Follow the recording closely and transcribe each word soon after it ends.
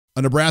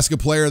A Nebraska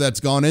player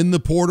that's gone in the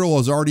portal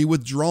has already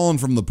withdrawn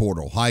from the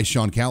portal. Hi,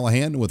 Sean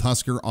Callahan with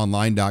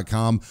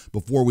HuskerOnline.com.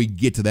 Before we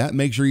get to that,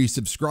 make sure you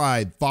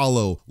subscribe,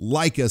 follow,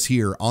 like us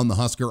here on the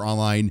Husker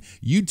Online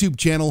YouTube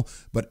channel.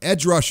 But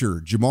edge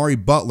rusher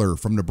Jimari Butler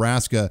from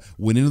Nebraska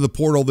went into the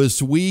portal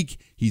this week.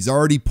 He's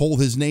already pulled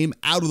his name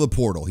out of the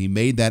portal. He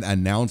made that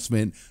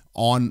announcement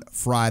on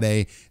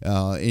Friday.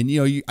 I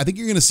think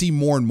you're going to see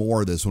more and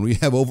more of this when we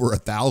have over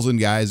 1,000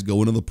 guys go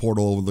into the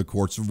portal over the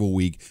course of a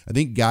week. I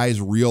think guys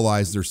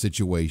realize their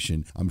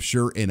situation. I'm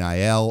sure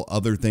NIL,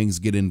 other things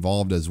get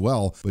involved as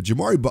well, but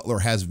Jimari Butler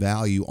has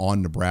value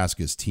on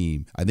Nebraska's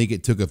team. I think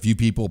it took a few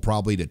people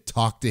probably to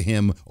talk to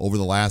him over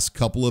the last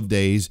couple of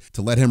days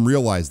to let him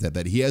realize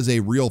that he has a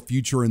real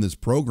future in this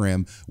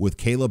program with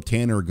Caleb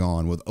Tanner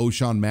gone, with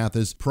O'Shawn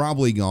Mathis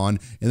probably gone,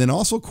 and then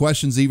also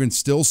questions even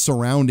still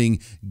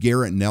surrounding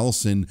Garrett Nelson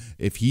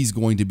if he's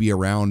going to be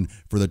around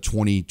for the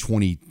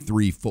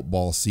 2023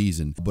 football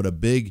season. But a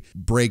big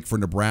break for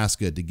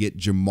Nebraska to get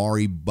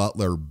Jimari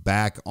Butler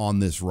back on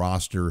this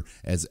roster,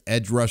 as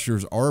edge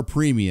rushers are a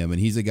premium, and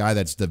he's a guy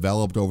that's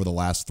developed over the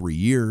last 3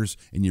 years,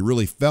 and you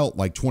really felt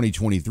like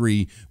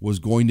 2023 was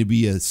going to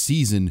be a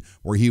season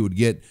where he would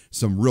get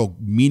some real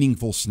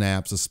meaningful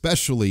snaps,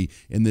 especially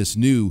in this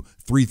new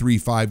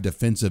 3-3-5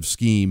 defensive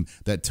scheme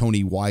that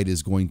Tony White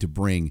is going to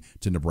bring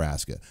to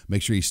Nebraska.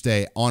 Make sure you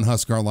stay on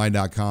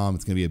HuskerOnline.com.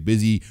 It's going to be a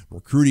busy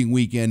recruiting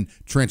weekend.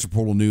 Transfer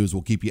Portal news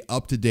will keep you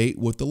up to date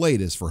with the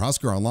latest. For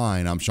Husker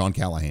Online, I'm Sean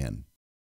Callahan.